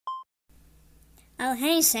Oh,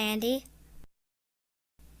 hey, Sandy.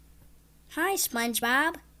 Hi,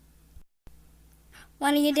 SpongeBob.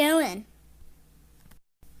 What are you doing?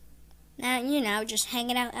 Just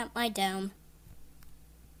hanging out at my dome.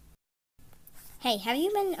 Hey, have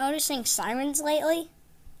you been noticing sirens lately?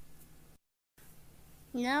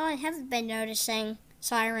 No, I haven't been noticing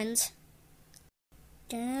sirens.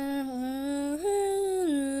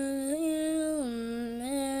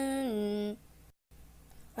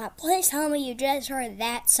 Well, please tell me you just heard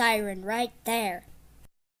that siren right there.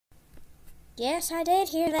 Yes, I did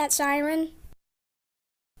hear that siren.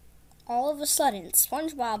 All of a sudden,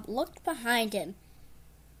 SpongeBob looked behind him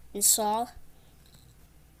and saw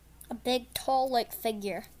a big, tall-like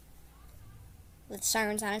figure with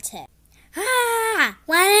sirens on its head. Ah!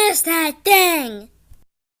 What is that thing?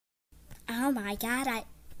 Oh my God,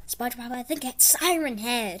 SpongeBob, I think it's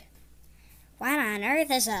SirenHead. What on earth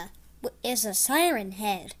is a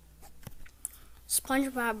SirenHead?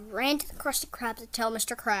 SpongeBob ran to the Krusty Krab to tell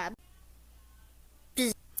Mr. Krab.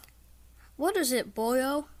 Bzz. What is it,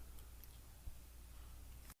 boyo?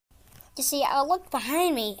 You see, I looked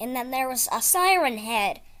behind me, and then there was a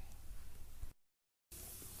SirenHead.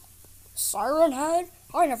 SirenHead?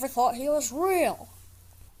 I never thought he was real.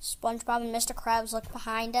 SpongeBob and Mr. Krabs looked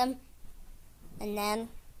behind him, and then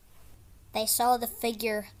they saw the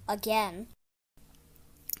figure again.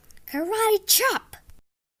 Karate chop!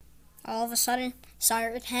 All of a sudden,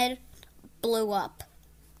 SirenHead blew up.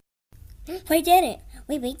 We did it!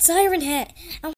 We beat SirenHead!